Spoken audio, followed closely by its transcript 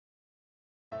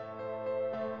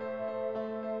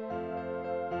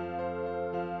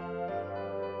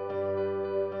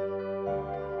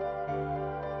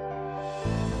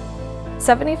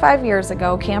75 years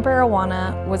ago, Camp Arrah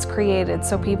Wanna was created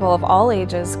so people of all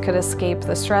ages could escape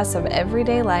the stress of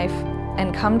everyday life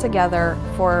and come together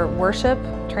for worship,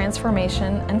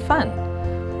 transformation, and fun.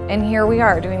 And here we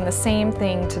are doing the same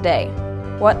thing today.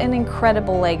 What an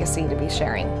incredible legacy to be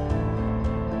sharing.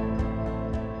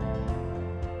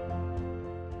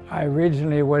 I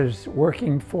originally was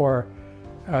working for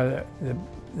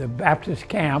the Baptist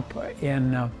camp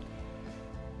in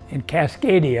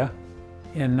Cascadia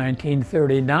in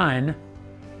 1939,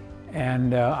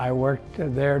 and I worked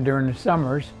there during the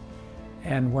summers.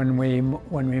 And when we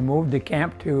moved the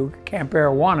camp to Camp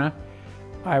Arrah Wanna,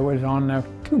 I was on the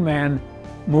two-man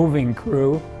moving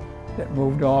crew that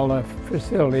moved all the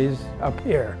facilities up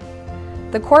here.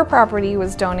 The core property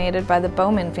was donated by the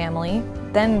Bowman family,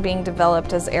 then being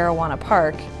developed as Arrah Wanna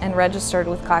Park, and registered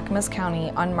with Clackamas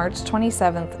County on March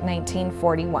 27,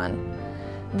 1941.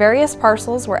 Various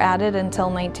parcels were added until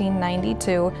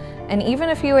 1992, and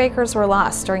even a few acres were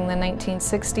lost during the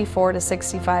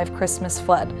 1964-65 Christmas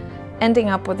flood, ending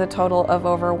up with a total of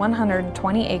over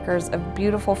 120 acres of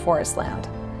beautiful forest land.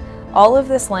 All of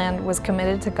this land was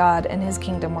committed to God and His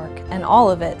kingdom work, and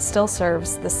all of it still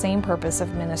serves the same purpose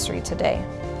of ministry today.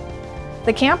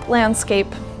 The camp landscape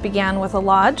began with a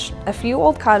lodge, a few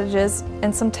old cottages,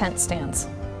 and some tent stands.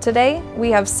 Today,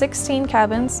 we have 16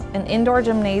 cabins, an indoor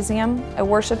gymnasium, a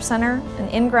worship center, an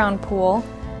in-ground pool,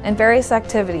 and various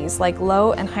activities like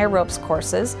low and high ropes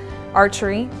courses,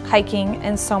 archery, hiking,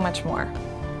 and so much more.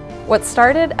 What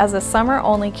started as a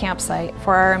summer-only campsite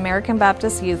for our American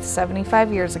Baptist youth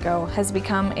 75 years ago has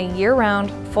become a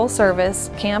year-round, full-service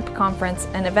camp, conference,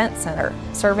 and event center,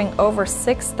 serving over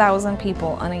 6,000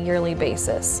 people on a yearly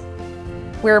basis.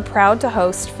 We are proud to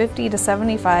host 50 to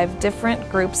 75 different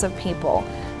groups of people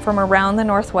from around the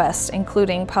Northwest,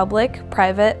 including public,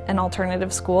 private, and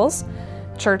alternative schools,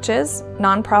 churches,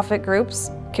 nonprofit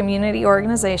groups, community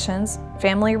organizations,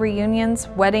 family reunions,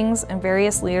 weddings, and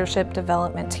various leadership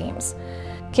development teams.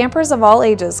 Campers of all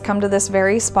ages come to this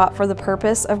very spot for the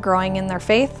purpose of growing in their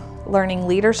faith, learning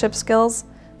leadership skills,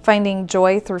 finding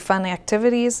joy through fun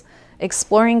activities,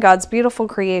 exploring God's beautiful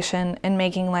creation, and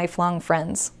making lifelong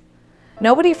friends.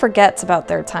 Nobody forgets about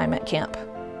their time at camp.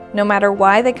 No matter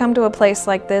why they come to a place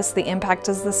like this, the impact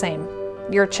is the same.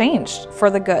 You're changed for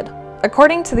the good.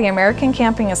 According to the American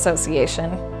Camping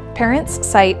Association, parents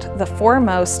cite the 4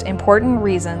 most important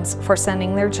reasons for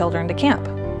sending their children to camp.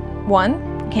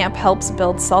 1, camp helps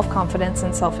build self-confidence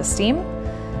and self-esteem.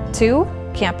 2,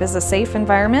 camp is a safe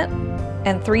environment.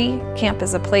 And 3, camp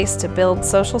is a place to build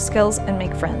social skills and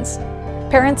make friends.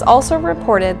 Parents also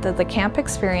reported that the camp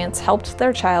experience helped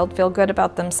their child feel good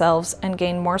about themselves and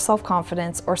gain more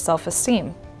self-confidence or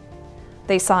self-esteem.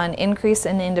 They saw an increase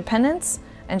in independence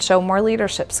and show more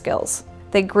leadership skills.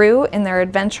 They grew in their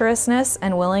adventurousness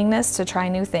and willingness to try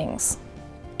new things.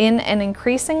 In an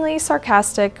increasingly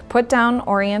sarcastic,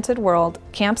 put-down-oriented world,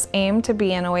 camps aim to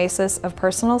be an oasis of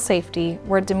personal safety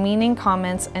where demeaning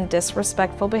comments and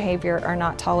disrespectful behavior are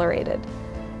not tolerated,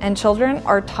 and children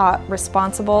are taught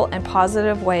responsible and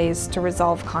positive ways to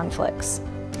resolve conflicts.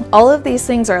 All of these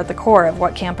things are at the core of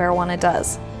what Camp Arrah Wanna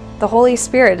does. The Holy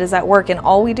Spirit is at work in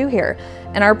all we do here,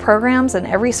 and our programs and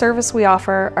every service we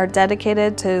offer are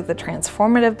dedicated to the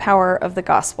transformative power of the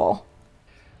gospel.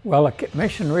 Well, the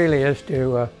mission really is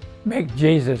to make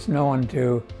Jesus known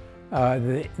to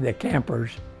the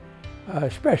campers,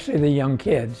 especially the young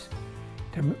kids,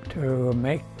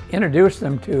 to introduce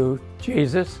them to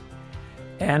Jesus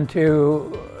and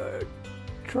to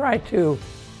try to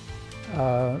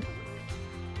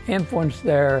influence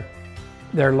their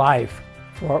life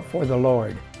for the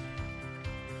Lord.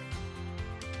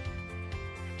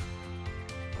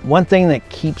 One thing that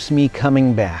keeps me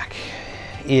coming back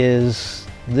is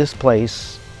this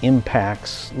place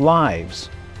impacts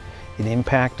lives. It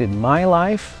impacted my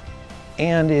life,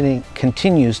 and it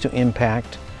continues to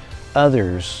impact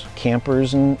others,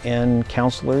 campers and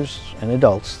counselors and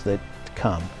adults that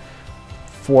come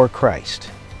for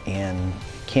Christ, and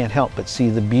can't help but see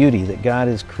the beauty that God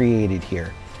has created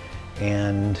here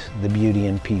and the beauty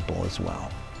in people as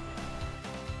well.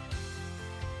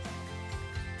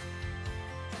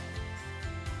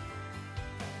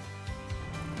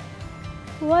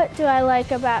 What do I like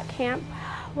about camp?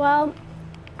 Well,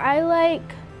 I like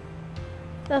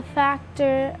the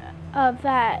factor of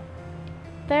that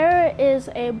there is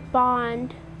a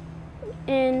bond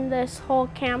in this whole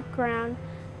campground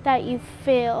that you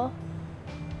feel.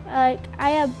 Like,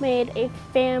 I have made a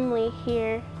family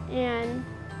here, and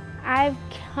I've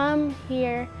come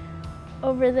here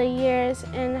over the years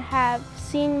and have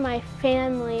seen my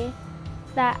family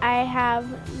that I have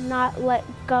not let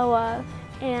go of,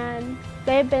 and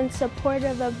they've been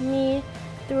supportive of me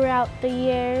throughout the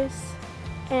years,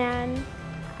 and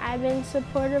I've been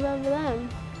supportive of them.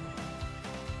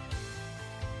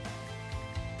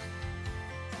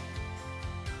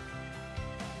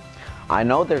 I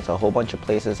know there's a whole bunch of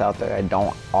places out there that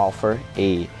don't offer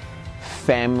a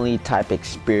family type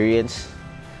experience,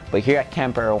 but here at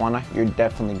Camp Arrah Wanna, you're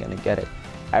definitely gonna get it.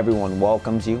 Everyone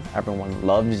welcomes you, everyone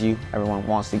loves you, everyone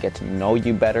wants to get to know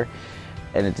you better,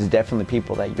 and it's definitely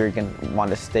people that you're gonna want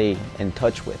to stay in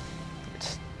touch with.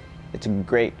 It's a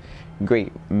great,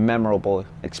 memorable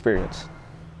experience.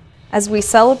 As we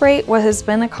celebrate what has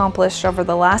been accomplished over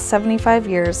the last 75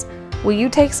 years, will you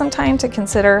take some time to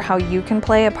consider how you can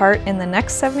play a part in the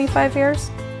next 75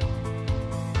 years?